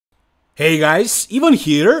Hey guys, Ivan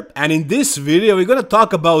here, and in this video we're gonna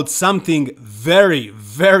talk about something very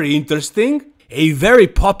interesting, a very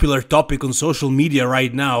popular topic on social media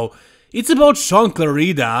right now. It's about Shaun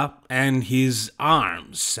Clarida and his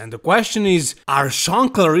arms, and the question is, are Shaun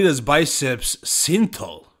Clarida's biceps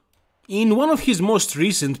Synthol? In one of his most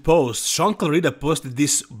recent posts, Shaun Clarida posted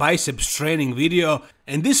this biceps training video,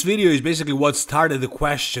 and this video is basically what started the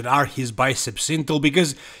question, are his biceps Synthol?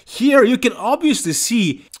 Because here you can obviously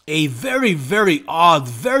see a very odd,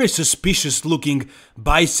 very suspicious looking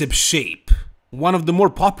bicep shape. One of the more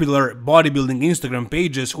popular bodybuilding Instagram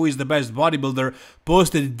pages, Who is the Best Bodybuilder,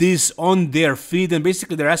 posted this on their feed, and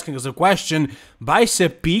basically they're asking us a question,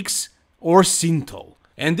 bicep peaks or Synthol?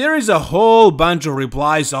 And there is a whole bunch of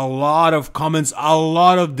replies, a lot of comments, a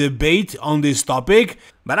lot of debate on this topic.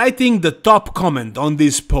 But I think the top comment on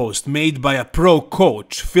this post, made by a pro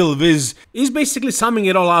coach, Phil Viz, is basically summing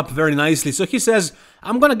it all up very nicely. So he says,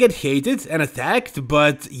 I'm gonna get hated and attacked,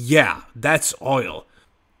 but yeah, that's oil.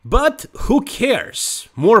 But who cares?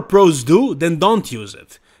 More pros do than don't use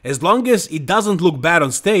it. As long as it doesn't look bad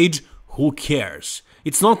on stage, who cares?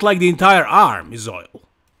 It's not like the entire arm is oil.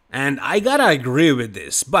 And I gotta agree with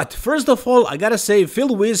this, but first of all, I gotta say,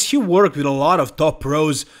 Phil Wiz, he worked with a lot of top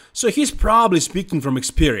pros, so he's probably speaking from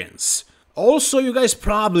experience. Also, you guys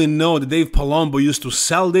probably know that Dave Palumbo used to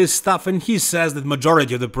sell this stuff, and he says that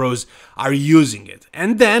majority of the pros are using it.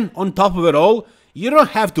 And then, on top of it all, you don't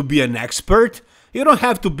have to be an expert, you don't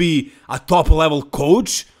have to be a top-level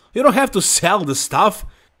coach, you don't have to sell the stuff.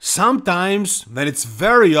 Sometimes, when it's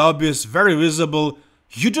very obvious, very visible,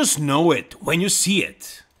 you just know it when you see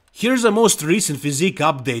it. Here's a most recent physique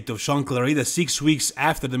update of Shaun Clarida 6 weeks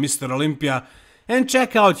after the Mr. Olympia, and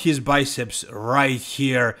check out his biceps right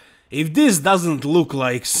here. If this doesn't look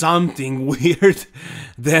like something weird,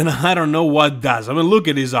 then I don't know what does. I mean, look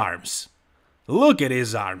at his arms. Look at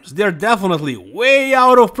his arms. They're definitely way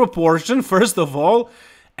out of proportion, first of all,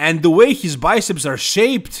 and the way his biceps are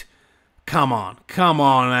shaped, come on,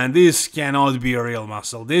 man, this cannot be a real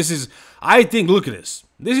muscle. This is, I think, look at this.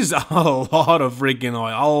 This is a lot of freaking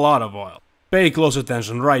oil, a lot of oil. Pay close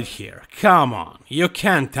attention right here. Come on, you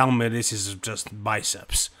can't tell me this is just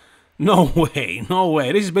biceps. No way, no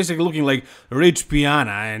way. This is basically looking like Rich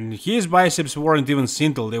Piana, and his biceps weren't even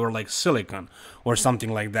Synthol, they were like silicone or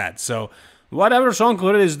something like that. So, whatever Shaun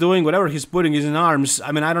Clarida is doing, whatever he's putting in his arms,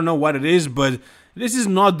 I mean, I don't know what it is, but this is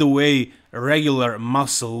not the way regular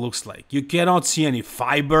muscle looks like. You cannot see any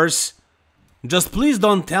fibers. Just please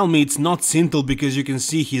don't tell me it's not Synthol because you can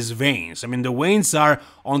see his veins. I mean, the veins are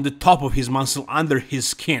on the top of his muscle, under his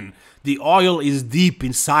skin. The oil is deep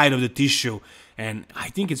inside of the tissue, and I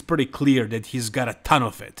think it's pretty clear that he's got a ton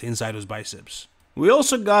of it inside his biceps. We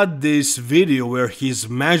also got this video where he's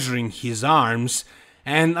measuring his arms,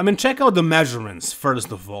 and I mean, check out the measurements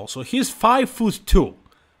first of all. So he's 5'2".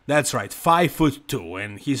 That's right, 5'2",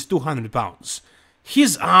 and he's 200 pounds.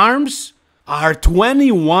 His arms are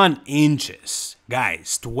 21 inches.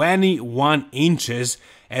 Guys, 21 inches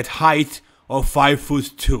at height of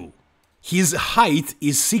 5'2". His height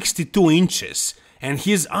is 62 inches, and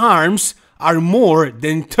his arms are more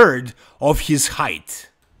than third of his height.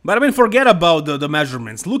 But I mean, forget about the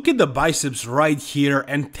measurements. Look at the biceps right here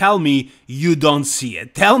and tell me you don't see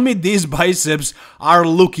it. Tell me these biceps are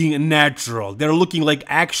looking natural. They're looking like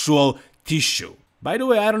actual tissue. By the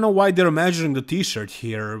way, I don't know why they're measuring the t-shirt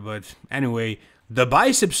here, but anyway, the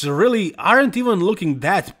biceps really aren't even looking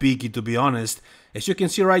that peaky, to be honest. As you can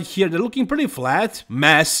see right here, they're looking pretty flat,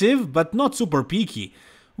 massive, but not super peaky,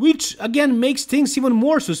 which again makes things even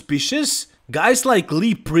more suspicious. Guys like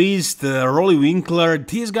Lee Priest, Rolly Winkler,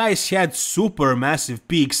 these guys had super massive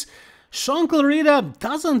peaks. Shaun Clarida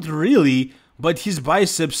doesn't really, but his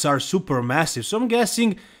biceps are super massive, so I'm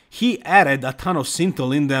guessing he added a ton of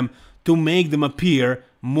Synthol in them to make them appear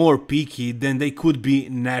more peaky than they could be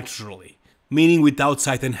naturally. Meaning without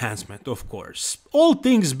site enhancement, of course. All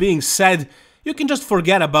things being said, you can just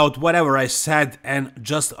forget about whatever I said and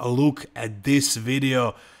just look at this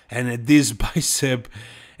video and at this bicep.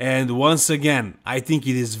 And once again, I think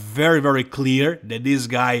it is very clear that this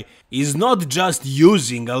guy is not just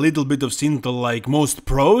using a little bit of Synthol like most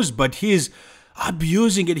pros, but he's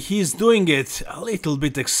abusing it, he's doing it a little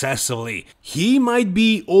bit excessively. He might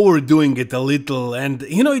be overdoing it a little, and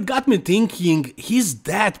you know, it got me thinking, is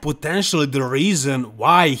that potentially the reason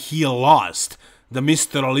why he lost the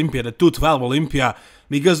Mr. Olympia, the 212 Olympia,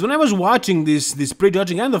 Because when I was watching this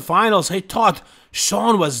prejudging and the finals, I thought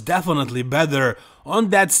Shaun was definitely better. On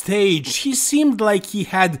that stage, he seemed like he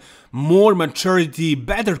had more maturity,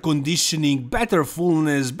 better conditioning, better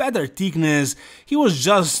fullness, better thickness. He was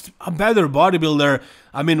just a better bodybuilder.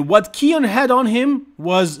 I mean, what Keon had on him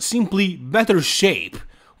was simply better shape.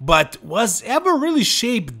 But was ever really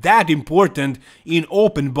shape that important in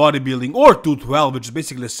open bodybuilding or 212, which is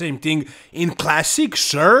basically the same thing? In classic,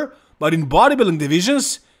 sure, but in bodybuilding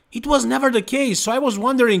divisions, it was never the case. So I was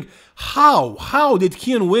wondering, how did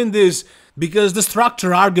Keon win this? Because the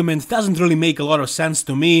structure argument doesn't really make a lot of sense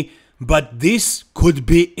to me, but this could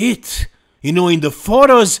be it. You know, in the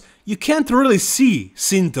photos, you can't really see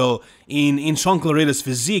Synthol in Shaun Clarida's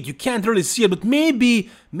physique. You can't really see it, but maybe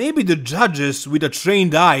the judges with a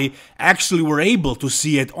trained eye actually were able to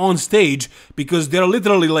see it on stage, because they're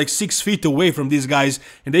literally like 6 feet away from these guys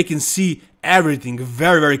and they can see everything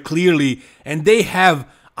very, very clearly, and they have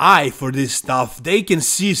eye for this stuff. They can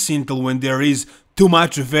see Synthol when there is too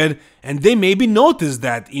much of it, and they maybe noticed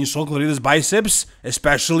that in Shaun Clarida's biceps,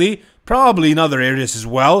 especially, probably in other areas as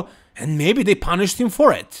well, and maybe they punished him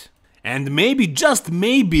for it. And maybe, just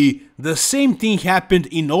maybe, the same thing happened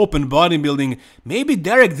in open bodybuilding. Maybe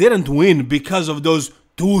Derek didn't win because of those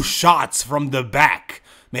 2 shots from the back.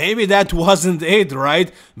 Maybe that wasn't it,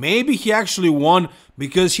 right? Maybe he actually won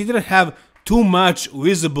because he didn't have too much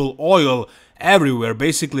visible oil everywhere,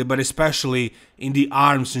 basically, but especially in the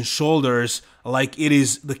arms and shoulders, like it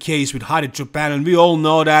is the case with Hadi Choopan, and we all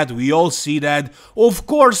know that, we all see that. Of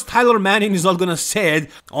course, Tyler Manning is not gonna say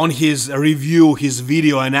it on his review, his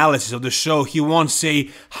video analysis of the show. He won't say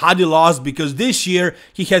Hadi lost because this year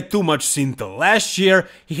he had too much Synthol. Last year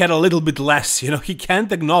he had a little bit less, you know, he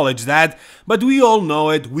can't acknowledge that, but we all know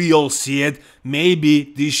it, we all see it.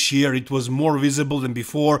 Maybe this year it was more visible than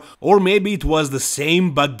before, or maybe it was the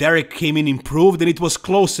same, but Derek came in improved and it was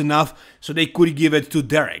close enough so they could give it to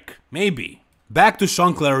Derek. Maybe. Back to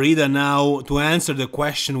Shaun Clarida now to answer the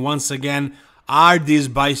question once again. Are these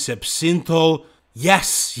biceps Synthol?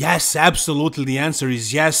 Yes, absolutely. The answer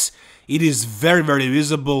is yes. It is very, very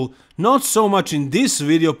visible. Not so much in this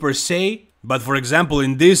video per se, but for example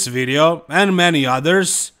in this video and many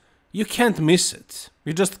others, you can't miss it.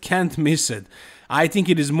 You just can't miss it. I think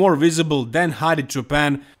it is more visible than Hadi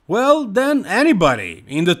Choopan, well, than anybody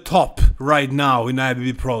in the top right now in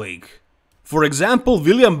IFBB Pro League. For example,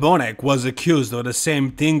 William Bonek was accused of the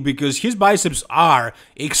same thing because his biceps are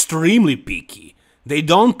extremely peaky. They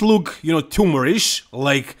don't look, you know, tumorish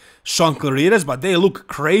like Shaun Clarida's, but they look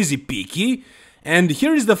crazy peaky. And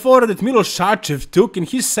here is the photo that Milos Sarcev took, and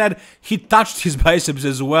he said he touched his biceps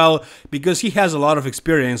as well because he has a lot of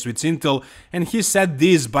experience with Synthol, and he said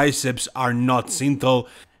these biceps are not Synthol.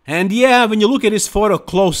 And yeah, when you look at this photo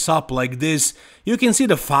close up like this, you can see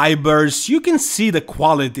the fibers, you can see the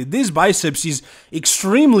quality. This biceps is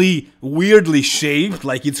extremely weirdly shaped,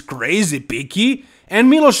 like it's crazy picky, and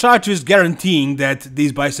Milos Sarcev is guaranteeing that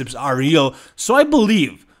these biceps are real, so I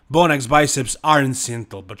believe Bonek's biceps aren't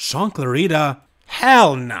Synthol. But Shaun Clarida,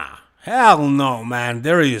 hell nah, hell no, man,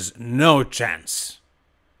 there is no chance.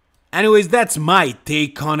 Anyways, that's my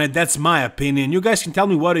take on it, that's my opinion. You guys can tell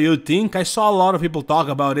me what do you think. I saw a lot of people talk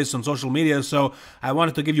about this on social media, so I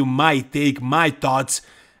wanted to give you my take, my thoughts,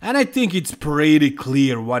 and I think it's pretty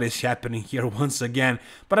clear what is happening here once again.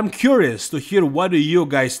 But I'm curious to hear what do you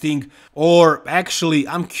guys think, or actually,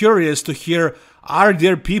 I'm curious to hear, are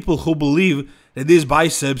there people who believe that these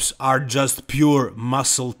biceps are just pure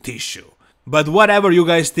muscle tissue? But whatever you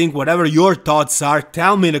guys think, whatever your thoughts are,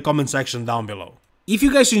 tell me in the comment section down below. If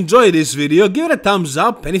you guys enjoyed this video, give it a thumbs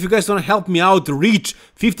up, and if you guys want to help me out to reach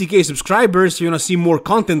 50k subscribers, you want to see more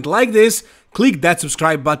content like this, click that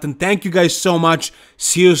subscribe button. Thank you guys so much.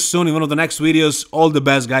 See you soon in one of the next videos. All the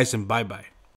best, guys, and bye bye.